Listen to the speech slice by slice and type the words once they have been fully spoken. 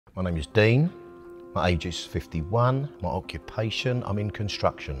My name is Dean, my age is 51, my occupation, I'm in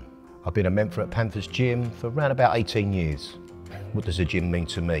construction. I've been a member at Panthers Gym for around about 18 years. What does a gym mean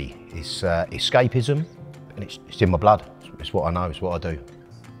to me? It's escapism, and it's in my blood. It's what I know, it's what I do.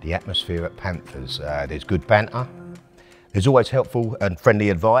 The atmosphere at Panthers, there's good banter, there's always helpful and friendly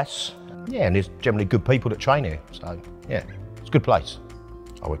advice, yeah, and there's generally good people that train here, so yeah, it's a good place.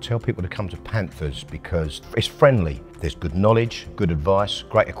 I would tell people to come to Panthers because it's friendly. There's good knowledge, good advice,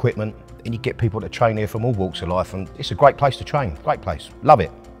 great equipment, and you get people that train here from all walks of life, and it's a great place to train, great place, love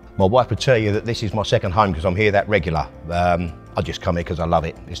it. My wife would tell you that this is my second home because I'm here that regular. I just come here because I love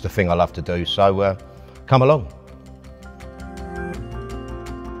it. It's the thing I love to do, so come along.